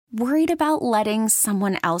Worried about letting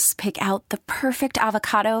someone else pick out the perfect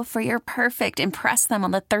avocado for your perfect impress them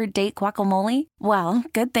on the third date guacamole? Well,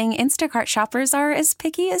 good thing Instacart shoppers are as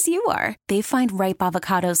picky as you are. They find ripe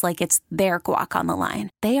avocados like it's their guac on the line.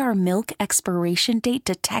 They are milk expiration date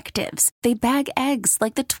detectives. They bag eggs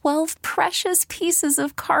like the 12 precious pieces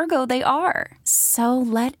of cargo they are. So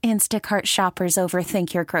let Instacart shoppers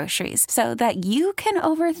overthink your groceries so that you can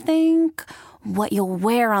overthink what you'll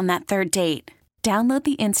wear on that third date. Download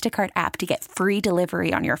the Instacart app to get free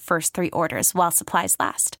delivery on your first 3 orders while supplies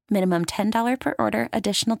last. Minimum $10 per order.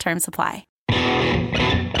 Additional terms apply.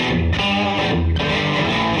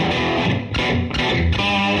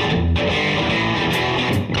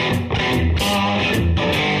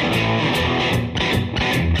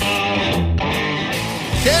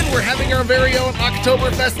 Ken, we're having our very own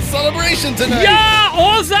Oktoberfest celebration tonight. Ja,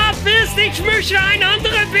 unser Fest, ich möchte ein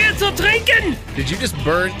anderes Bier zu trinken. Did you just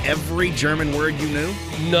burn every German word you knew?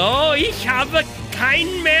 No, ich habe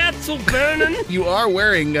kein mehr zu burnen. You are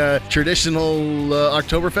wearing traditional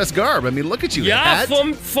Oktoberfest garb. I mean, look at you. Ja,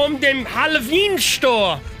 vom dem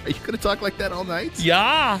Halloween-Store. Are you going to talk like that all night?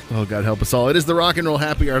 Ja. Oh, God help us all. It is the Rock and Roll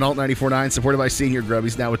Happy Hour on Alt 94.9, supported by Senior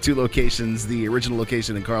Grubbies, now with 2 locations, the original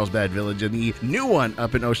location in Carlsbad Village and the new one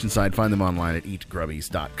up in Oceanside. Find them online at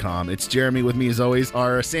eatgrubbies.com. It's Jeremy with me, as always,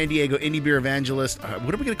 our San Diego indie beer evangelist.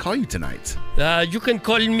 What are we going to call you tonight? You can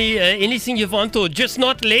call me anything you want to, just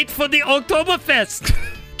not late for the Oktoberfest.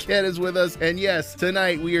 Ken is with us, and yes,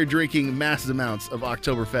 tonight we are drinking massive amounts of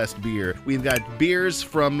Oktoberfest beer. We've got beers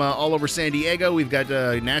from all over San Diego. We've got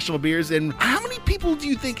national beers, and how many people do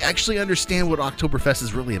you think actually understand what Oktoberfest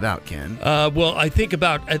is really about, Ken? Well, I think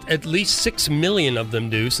about at least 6 million of them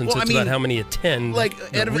do, since about how many attend. Like,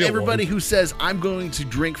 everybody who says, I'm going to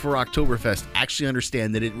drink for Oktoberfest, actually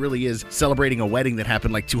understand that it really is celebrating a wedding that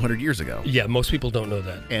happened like 200 years ago. Yeah, most people don't know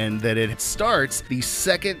that. And that it starts the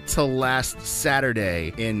second to last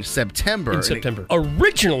Saturday in September.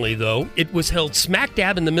 Originally, though, it was held smack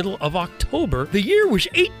dab in the middle of October. The year was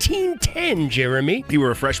 1810, Jeremy. You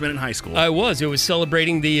were a freshman in high school. I was. It was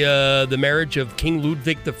celebrating the marriage of King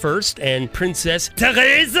Ludwig I and Princess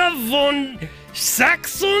Theresa von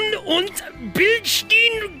Sachsen und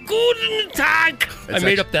Bilstein. Guten Tag. I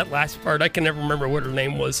made up that last part. I can never remember what her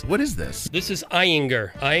name was. What is this? This is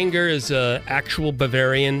Eyinger. Eyinger is an actual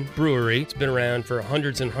Bavarian brewery. It's been around for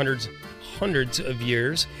hundreds of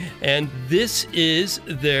years, and this is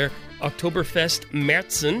their Oktoberfest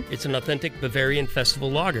Märzen. It's an authentic Bavarian festival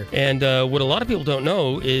lager. And what a lot of people don't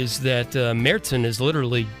know is that Märzen is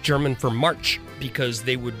literally German for March, because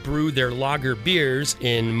they would brew their lager beers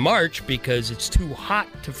in March because it's too hot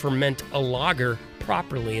to ferment a lager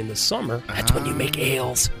properly in the summer. That's when you make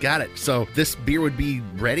ales. Got it. So this beer would be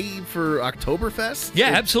ready for Oktoberfest? Yeah,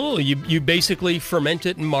 absolutely. You basically ferment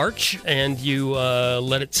it in March, and you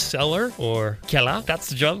let it cellar, or Keller.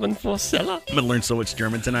 That's German for cellar. I'm going to learn so much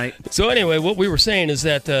German tonight. So anyway, what we were saying is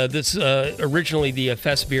that this originally the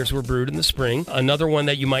fest beers were brewed in the spring. Another one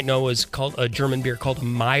that you might know is called a German beer called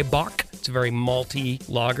Maibach. It's a very malty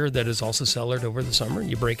lager that is also cellared over the summer.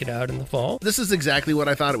 You break it out in the fall. This is exactly what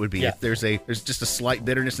I thought it would be. Yeah. There's just a slight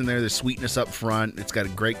bitterness in there. There's sweetness up front. It's got a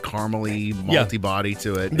great caramely, malty body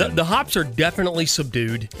to it. The hops are definitely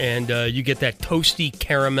subdued, and you get that toasty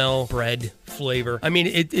caramel bread flavor. I mean,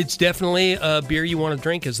 it's definitely a beer you want to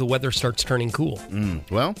drink as the weather starts turning cool.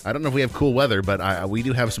 Well, I don't know if we have cool weather, but we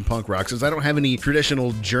do have some punk rock. Since I don't have any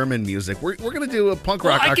traditional German music, we're going to do a punk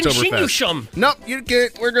rock Oktoberfest. I can sing you some. Nope, you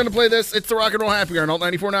can't. We're going to play this. It's the Rock and Roll Happy Hour on Alt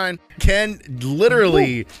 94.9. Ken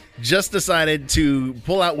literally just decided to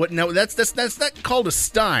pull out what? No, that's not called a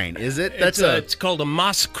Stein, is it? It's called a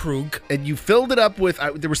Maßkrug. And you filled it up with.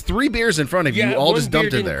 There was 3 beers in front of you. You all just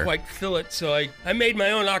dumped it there. One beer didn't quite fill it, so I made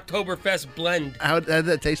my own Oktoberfest blend. How did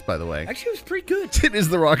that taste, by the way? Actually, it was pretty good. It is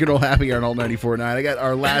the Rock and Roll Happy Hour on Alt 94.9. I got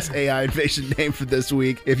our last AI invasion name for this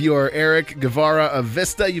week. If you are Eric Guevara of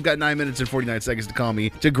Vista, you've got 9 minutes and 49 seconds to call me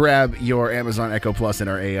to grab your Amazon Echo Plus in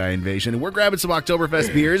our AI invasion. And we're grabbing some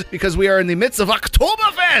Oktoberfest beers because we are in the midst of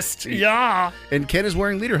Oktoberfest. Yeah. And Ken is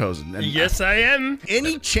wearing lederhosen. And yes, I am.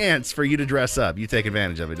 Any chance for you to dress up, you take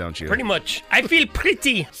advantage of it, don't you? Pretty much. I feel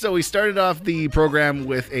pretty. So we started off the program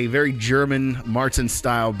with a very German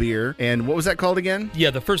Märzen-style beer. And what was that called again? Yeah,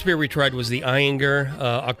 the first beer we tried was the Eyinger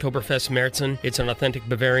Oktoberfest Märzen. It's an authentic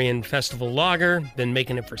Bavarian festival lager. Been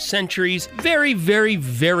making it for centuries. Very, very,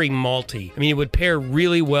 very malty. I mean, it would pair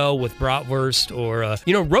really well with bratwurst or,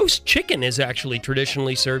 roast chicken is actually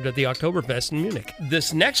traditionally served at the Oktoberfest in Munich.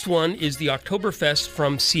 This next one is the Oktoberfest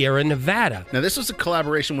from Sierra Nevada. Now, this was a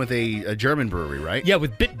collaboration with a German brewery, right? Yeah,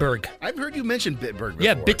 with Bitburg. I've heard you mention Bitburg before.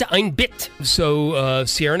 Yeah, Bitte ein Bit. So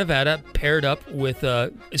Sierra Nevada paired up with...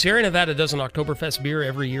 Sierra Nevada does an Oktoberfest beer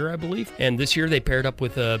every year, I believe. And this year they paired up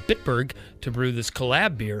with Bitburg to brew this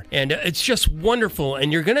collab beer. And it's just wonderful.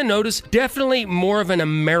 And you're going to notice definitely more of an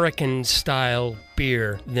American-style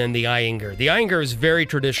beer than the Eyinger. The Eyinger is very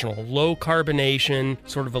traditional. Low carbonation,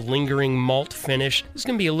 sort of a lingering malt finish. It's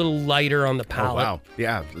going to be a little lighter on the palate. Oh, wow.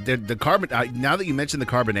 Yeah. The carbon. Now that you mentioned the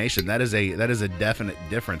carbonation, that is a definite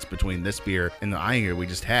difference between this beer and the Eyinger we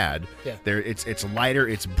just had. Yeah. It's lighter,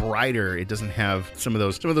 it's brighter. It doesn't have some of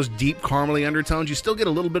those deep caramely undertones. You still get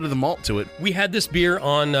a little bit of the malt to it. We had this beer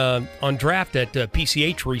on draft at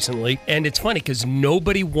PCH recently, and it's funny because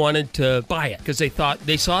nobody wanted to buy it because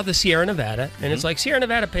they saw the Sierra Nevada, and it's like Sierra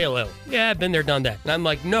Nevada Pale Ale. Yeah, I've been there, done that. And I'm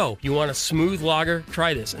like, no, you want a smooth lager?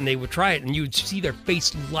 Try this. And they would try it, and you would see their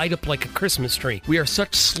face light up like a Christmas tree. We are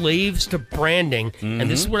such slaves to branding, and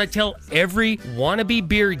this is what I tell every wannabe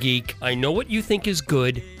beer geek. I know what you think is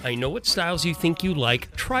good. I know what styles you think you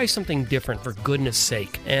like. Try something different, for goodness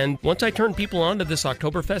sake. And once I turned people on to this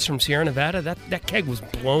Oktoberfest from Sierra Nevada, that keg was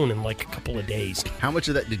blown in like a couple of days. How much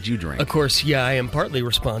of that did you drink? Of course, yeah, I am partly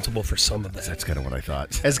responsible for some of that. That's kind of what I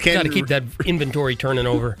thought. As Ken got to keep that inventory turning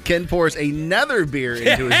over. Ken pours another beer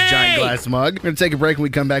into his giant glass mug. We're going to take a break. When we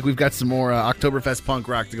come back, we've got some more Oktoberfest punk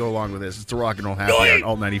rock to go along with this. It's the Rock and Roll Happy Hour on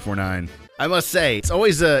Alt 94.9. I must say, it's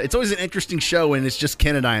always an interesting show when it's just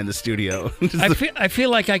Ken and I in the studio. I feel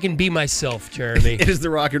like I can be myself, Jeremy. It is the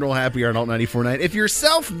Rock and Roll Happy Hour on Alt 94.9. If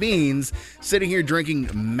yourself means sitting here drinking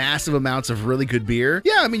massive amounts of really good beer,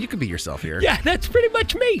 yeah, I mean, you can be yourself here. Yeah, that's pretty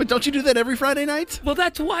much me. But don't you do that every Friday night? Well,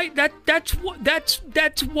 that's why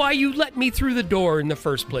that's why you let me through the door in the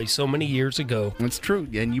first place so many years ago. It's true,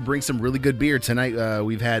 and you bring some really good beer tonight.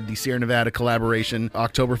 We've had the Sierra Nevada collaboration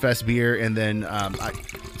Oktoberfest beer, and then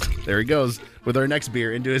there he goes with our next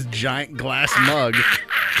beer into his giant glass mug.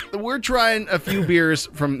 We're trying a few beers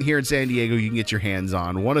from here in San Diego you can get your hands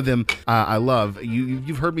on. One of them I love.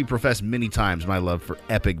 You've heard me profess many times my love for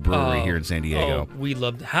Epic Brewery here in San Diego. Oh, we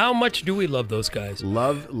love. How much do we love those guys?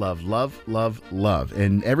 Love, love, love, love, love.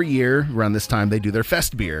 And every year around this time they do their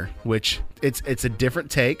Fest beer, which it's a different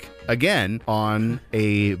take again on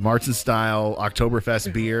a Marzen style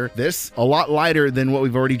Oktoberfest beer. This a lot lighter than what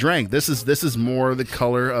we've already drank. This is more the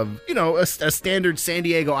color of a standard San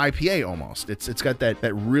Diego IPA almost. It's got that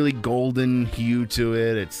really golden hue to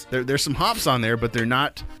it. There's some hops on there, but they're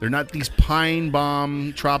not these pine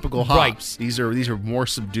bomb tropical hops. Right. These are more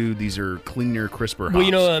subdued. These are cleaner, crisper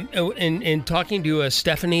hops. Well, in talking to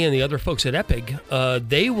Stephanie and the other folks at Epic,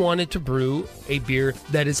 they wanted to brew a beer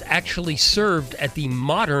that is actually served at the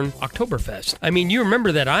modern Oktoberfest. I mean, you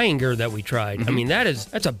remember that Eyinger that we tried. Mm-hmm. I mean,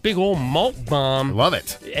 that's a big old malt bomb. I love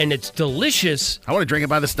it. And it's delicious. I want to drink it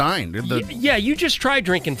by the stein. Yeah, you just try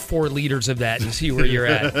drinking 4 liters of that and see where you're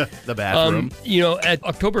at. The bathroom. At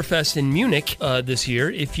Oktoberfest in Munich this year,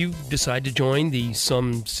 if you decide to join the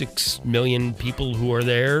some 6 million people who are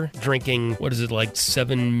there drinking, what is it, like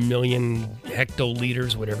 7 million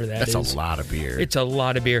hectoliters, whatever That's a lot of beer. It's a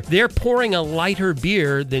lot of beer. They're pouring a lighter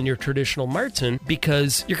beer than your traditional Marzen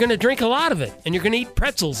because you're going to drink a lot of it, and you're going to eat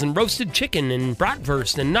pretzels and roasted chicken and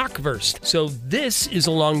bratwurst and knockwurst. So this is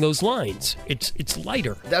along those lines. It's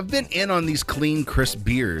lighter. I've been in on these clean, crisp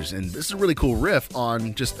beers, and this is a really cool riff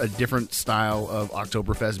on just a different style of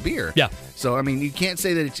Oktoberfest beer. Yeah. So, I mean, you can't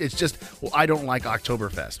say that it's just, well, I don't like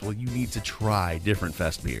Oktoberfest. Well, you need to try different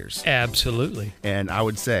fest beers. Absolutely. And I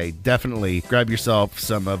would say, definitely grab yourself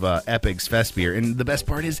some of Epic's fest beer. And the best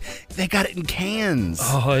part is, they got it in cans.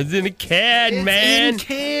 Oh, it's in a can, man. It's in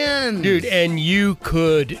cans. Dude, and you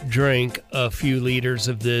could drink a few liters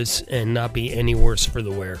of this and not be any worse for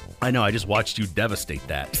the wear. I know, I just watched you devastate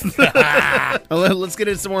that. Let's get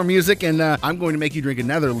into some more music, and I'm going to make you drink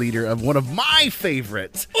another liter of one of my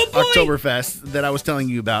favorite Oktoberfest that I was telling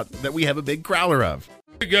you about that we have a big growler of.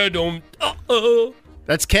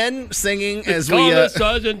 That's Ken singing as we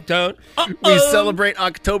celebrate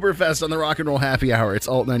Oktoberfest on the Rock and Roll Happy Hour. It's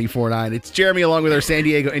Alt 94.9. It's Jeremy along with our San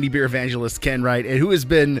Diego indie beer evangelist Ken Wright, and who has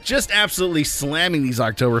been just absolutely slamming these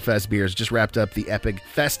Oktoberfest beers. Just wrapped up the Epic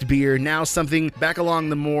Fest beer. Now something back along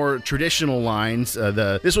the more traditional lines.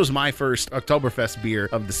 This was my first Oktoberfest beer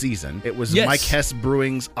of the season. It was Mike Hess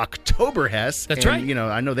Brewing's Oktoberhest. That's right.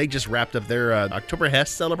 I know they just wrapped up their Oktoberfest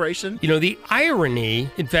celebration. The irony,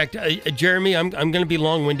 in fact, Jeremy, I'm going to be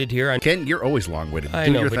long-winded here. Ken, you're always long-winded.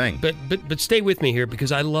 Do your thing. But stay with me here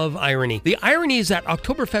because I love irony. The irony is that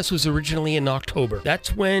Oktoberfest was originally in October.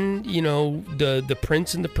 That's when, the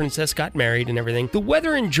prince and the princess got married and everything. The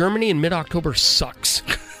weather in Germany in mid-October sucks.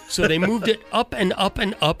 So they moved it up and up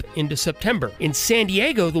and up into September. In San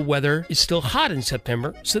Diego, the weather is still hot in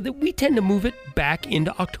September, so that we tend to move it back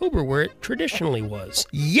into October where it traditionally was.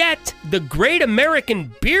 Yet, the Great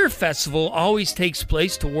American Beer Festival always takes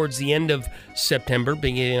place towards the end of September,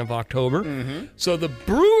 beginning of October. So the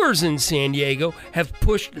brewers in San Diego have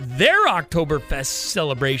pushed their Oktoberfest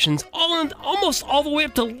celebrations almost all the way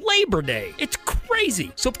up to Labor Day. It's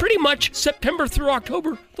crazy. So pretty much September through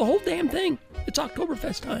October, the whole damn thing. It's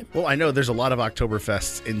Oktoberfest time. Well, I know there's a lot of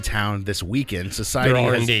Oktoberfests in town this weekend. Society There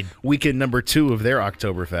are has indeed. weekend number 2 of their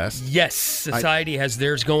Oktoberfest. Yes, Society has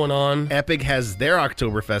theirs going on. Epic has their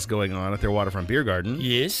Oktoberfest going on at their waterfront beer garden.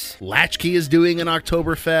 Yes. Latchkey is doing an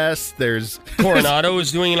Oktoberfest. There's Coronado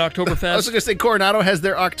is doing an I was Oktoberfest. going to say Coronado has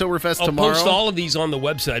their Oktoberfest I'll tomorrow. post all of these on the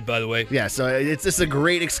website, by the way. Yeah, so it's just a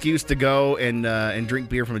great excuse to go and drink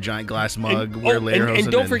beer from a giant glass mug. Wear lederhosen.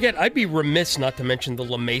 And don't forget, I'd be remiss not to mention the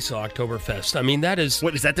La Mesa Oktoberfest. I mean, that is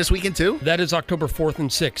What, is that this weekend too? October 4th and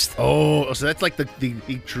 6th. Oh, so that's like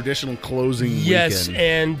the traditional closing Yes,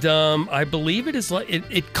 weekend. and I believe it is.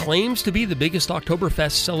 It claims to be the biggest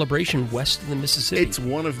Oktoberfest celebration west of the Mississippi. It's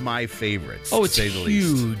one of my favorites. Oh, it's to say the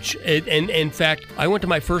least. huge. And in fact, I went to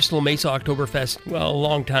my first La Mesa Oktoberfest, well, a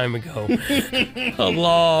long time ago. A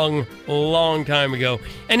long time ago.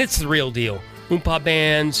 And it's the real deal. Oompa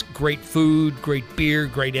bands, great food, great beer,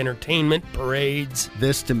 great entertainment, parades.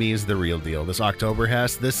 This to me is the real deal. This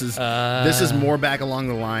Oktoberfest. This is more back along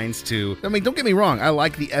the lines to. I mean, don't get me wrong. I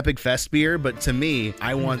like the Epic Fest beer, but to me,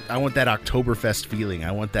 I want that Oktoberfest feeling.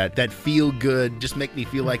 I want that feel good. Just make me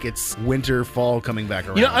feel like it's winter, fall coming back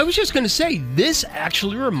around. You know, I was just going to say, this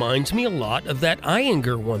actually reminds me a lot of that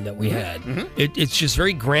Iyengar one that we had. It's just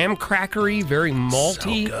very graham crackery, very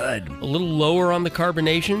malty. So good. A little lower on the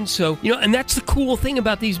carbonation. So, you know, and that's the cool thing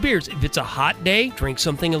about these beers. If it's a hot day, drink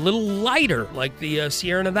something a little lighter, like the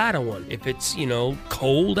Sierra Nevada one. If it's, you know,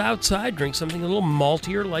 cold outside, drink something a little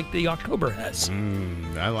maltier, like the Oktoberfest.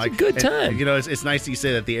 I like It's a good it. time. You know, it's nice that you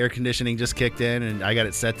say that the air conditioning just kicked in, and I got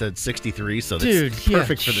it set to 63, so that's Dude,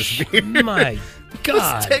 perfect for this beer. My God.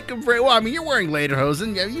 Let's take a break. Well, I mean, you're wearing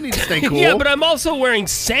lederhosen. Yeah, you need to stay cool. Yeah, but I'm also wearing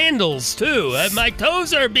sandals, too. My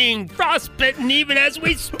toes are being frostbitten even as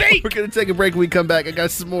we speak. We're going to take a break. When we come back, I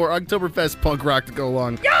got some more Oktoberfest punk rock to go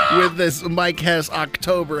along with this Mike Hess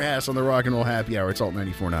October Hess on the Rock and Roll Happy Hour. It's Alt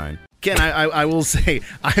 94.9. Ken, I will say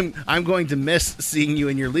I'm going to miss seeing you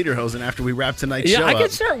in your lederhosen after we wrap tonight's show Yeah, I up. can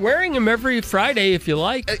start wearing them every Friday if you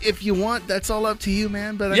like. If you want, that's all up to you,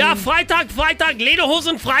 man. But I Ja, mean, Freitag,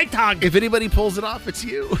 Lederhosen Freitag. if anybody pulls it off, it's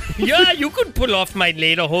you. Yeah, you could pull off my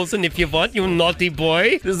Lederhosen if you want, you naughty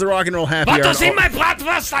boy. This is the Rock and Roll Happy What Hour. is in my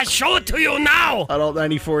bratwurst? I show it to you now. On Alt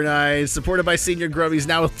 94.9, supported by Senior Grubbies,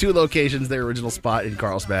 now with 2 locations, their original spot in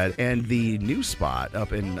Carlsbad and the new spot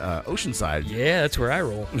up in Oceanside. Yeah, that's where I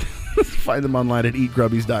roll. Find them online at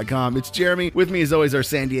eatgrubbies.com. It's Jeremy. With me, as always, our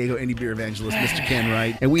San Diego indie beer evangelist, Mr. Ken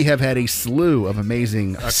Wright. And we have had a slew of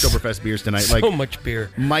amazing Oktoberfest beers tonight. So like much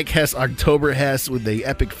beer. Mike Hess Oktober Hess with the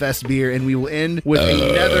Epic Fest beer. And we will end with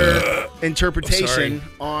another interpretation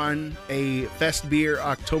on a Fest beer,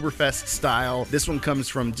 Oktoberfest style. This one comes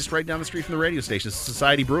from just right down the street from the radio station,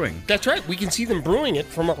 Society Brewing. That's right. We can see them brewing it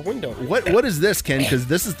from our window. What is this, Ken? Because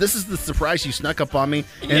this is the surprise you snuck up on me,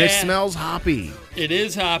 and it Yeah. smells hoppy. It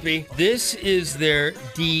is hoppy. This is their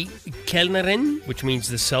Die Kellnerin, which means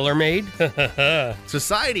the cellar maid.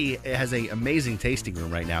 Society has an amazing tasting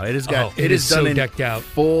room right now. It has got Oh, it is done so in decked out.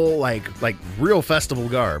 full like real festival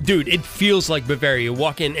garb. Dude, it feels like Bavaria. You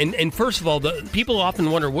walk in, and first of all, the people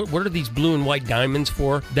often wonder, what are these blue and white diamonds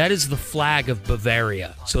for? That is the flag of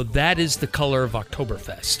Bavaria. So that is the color of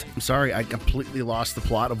Oktoberfest. I'm sorry, I completely lost the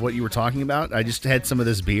plot of what you were talking about. I just had some of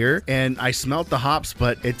this beer and I smelt the hops,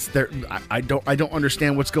 but it's there. I don't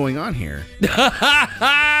understand what's going on here.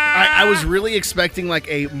 I was really expecting like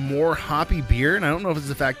a more hoppy beer, and I don't know if it's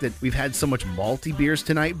the fact that we've had so much malty beers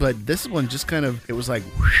tonight, but this one just kind of, it was like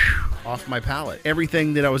whoosh, off my palate.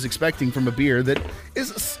 Everything that I was expecting from a beer that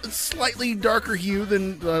is a slightly darker hue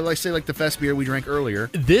than, like the Fest beer we drank earlier.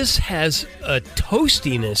 This has a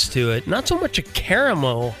toastiness to it, not so much a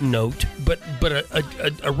caramel note, but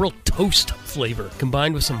a real toast flavor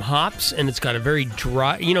combined with some hops, and it's got a very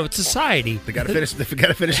dry. You know, it's Society. They gotta finish it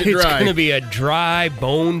dry. It's going to be a dry,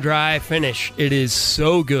 bone-dry finish. It is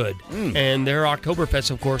so good. And their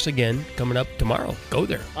Oktoberfest, of course, again, coming up tomorrow. Go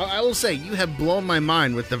there. I will say, you have blown my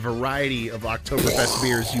mind with the variety of Oktoberfest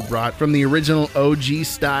beers you brought, from the original OG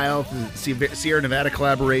style, from the Sierra Nevada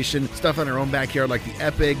collaboration, stuff on our own backyard like the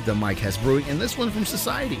Epic, the Mike Hess Brewing, and this one from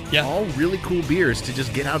Society. Yeah. All really cool beers to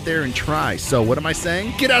just get out there and try. So what am I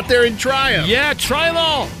saying? Get out there and try them. Yeah, try them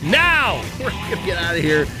all now. We're going to get out of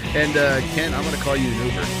here. And Ken, I'm going to call you an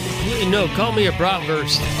Uber. No, call me a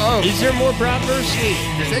bratwurst. Oh. Is there more bratwurst?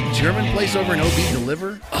 Does that German place over in OB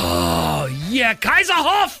deliver? Oh, yeah,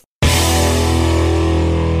 Kaiserhof!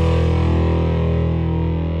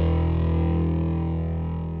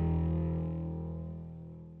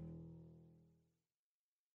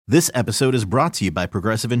 This episode is brought to you by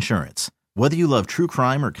Progressive Insurance. Whether you love true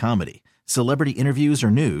crime or comedy, celebrity interviews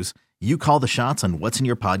or news, you call the shots on what's in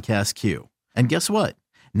your podcast queue. And guess what?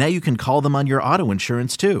 Now you can call them on your auto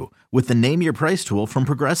insurance too with the Name Your Price tool from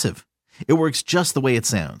Progressive. It works just the way it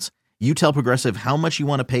sounds. You tell Progressive how much you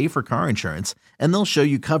want to pay for car insurance, and they'll show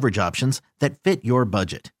you coverage options that fit your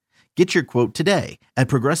budget. Get your quote today at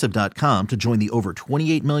Progressive.com to join the over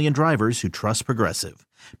 28 million drivers who trust Progressive.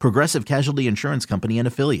 Progressive Casualty Insurance Company and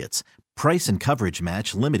Affiliates. Price and coverage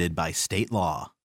match limited by state law.